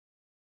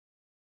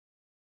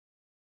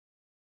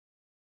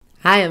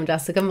Hi, I'm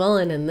Jessica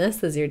Mullen, and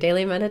this is your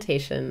daily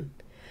meditation.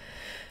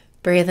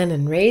 Breathe in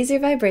and raise your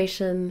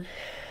vibration.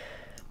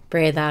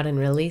 Breathe out and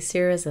release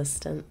your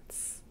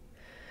resistance.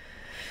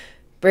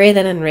 Breathe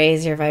in and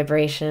raise your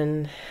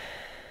vibration.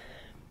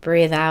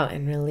 Breathe out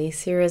and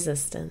release your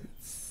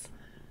resistance.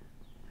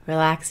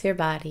 Relax your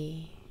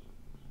body.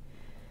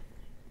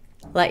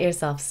 Let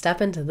yourself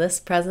step into this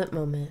present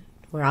moment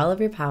where all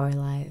of your power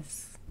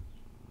lies.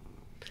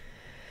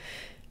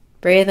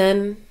 Breathe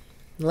in,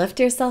 lift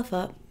yourself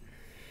up.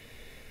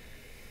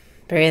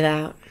 Breathe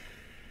out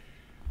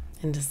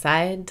and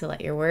decide to let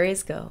your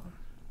worries go.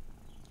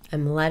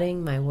 I'm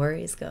letting my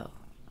worries go.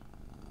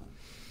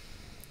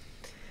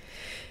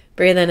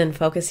 Breathe in and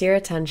focus your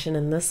attention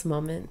in this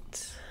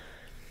moment.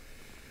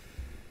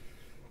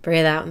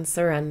 Breathe out and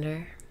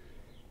surrender.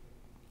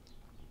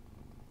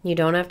 You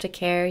don't have to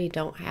care. You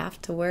don't have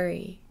to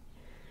worry.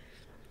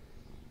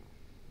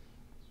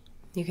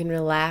 You can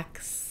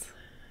relax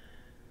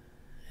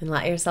and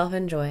let yourself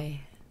enjoy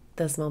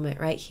this moment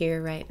right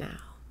here, right now.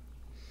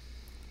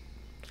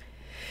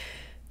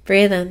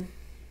 Breathe in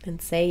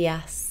and say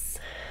yes.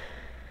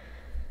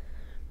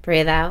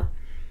 Breathe out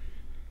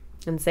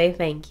and say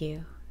thank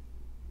you.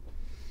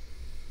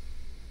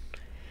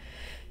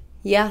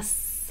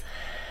 Yes.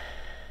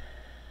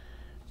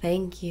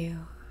 Thank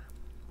you.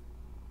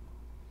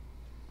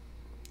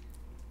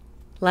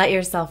 Let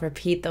yourself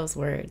repeat those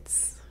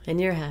words in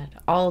your head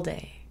all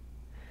day.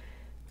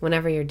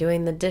 Whenever you're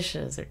doing the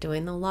dishes or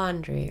doing the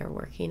laundry or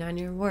working on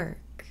your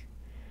work,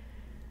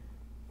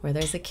 or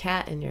there's a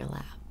cat in your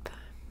lap.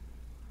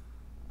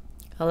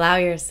 Allow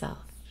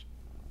yourself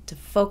to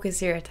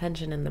focus your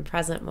attention in the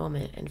present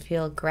moment and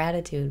feel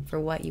gratitude for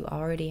what you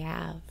already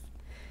have.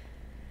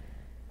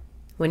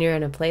 When you're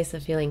in a place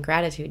of feeling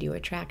gratitude, you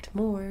attract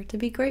more to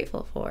be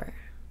grateful for.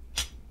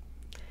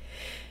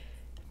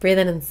 Breathe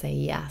in and say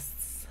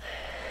yes.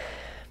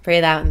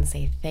 Breathe out and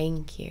say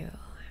thank you.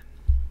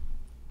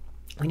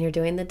 When you're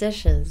doing the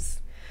dishes,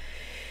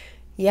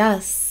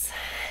 yes,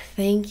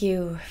 thank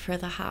you for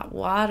the hot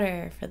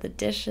water, for the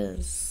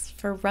dishes,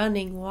 for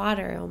running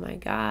water. Oh my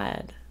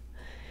God.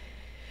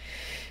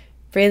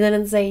 Breathe in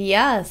and say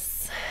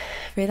yes.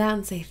 Breathe out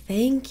and say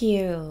thank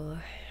you.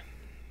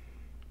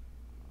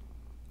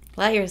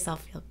 Let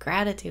yourself feel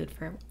gratitude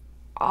for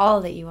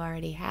all that you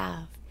already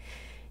have.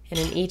 And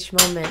in each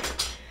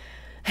moment,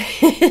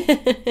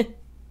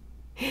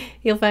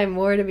 you'll find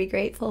more to be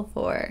grateful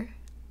for.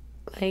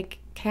 Like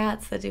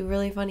cats that do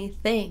really funny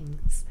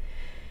things.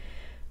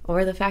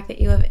 Or the fact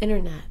that you have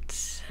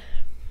internet.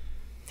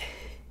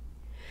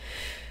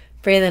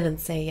 Breathe in and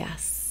say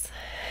yes.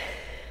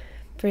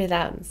 Breathe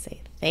out and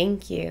say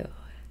thank you.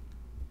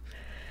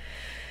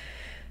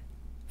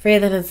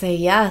 Breathe in and say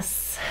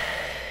yes.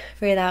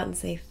 Breathe out and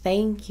say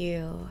thank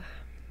you.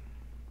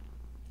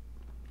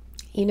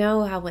 You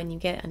know how when you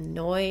get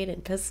annoyed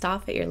and pissed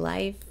off at your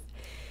life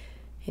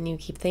and you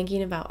keep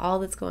thinking about all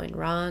that's going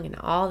wrong and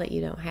all that you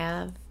don't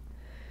have,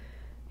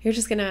 you're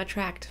just going to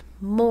attract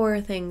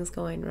more things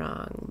going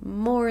wrong,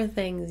 more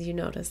things you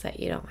notice that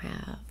you don't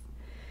have.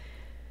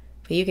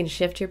 But you can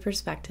shift your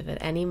perspective at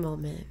any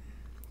moment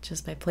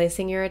just by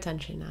placing your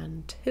attention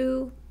on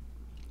 2,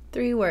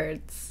 3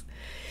 words.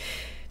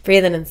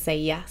 Breathe in and say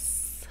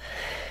yes.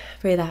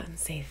 Breathe out and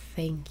say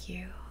thank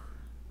you.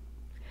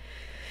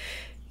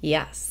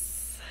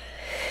 Yes.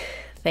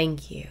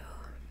 Thank you.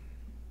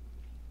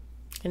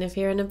 And if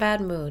you're in a bad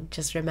mood,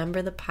 just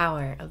remember the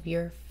power of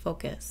your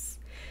focus.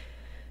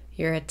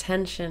 Your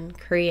attention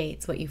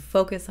creates what you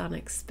focus on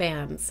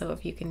expands. So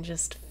if you can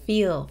just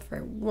feel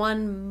for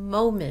one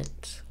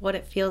moment what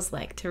it feels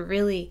like to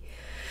really,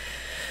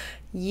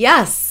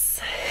 yes,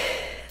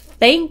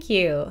 thank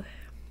you.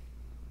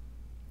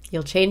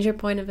 You'll change your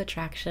point of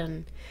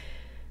attraction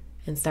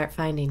and start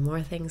finding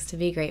more things to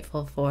be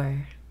grateful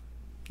for.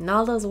 And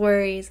all those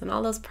worries and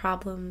all those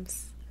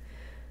problems,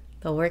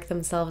 they'll work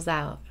themselves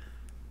out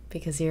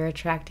because you're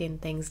attracting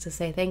things to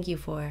say thank you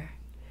for.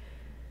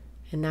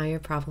 And now your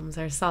problems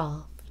are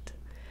solved.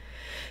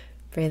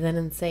 Breathe in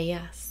and say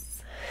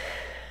yes.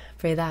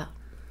 Breathe out.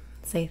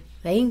 Say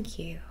thank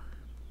you.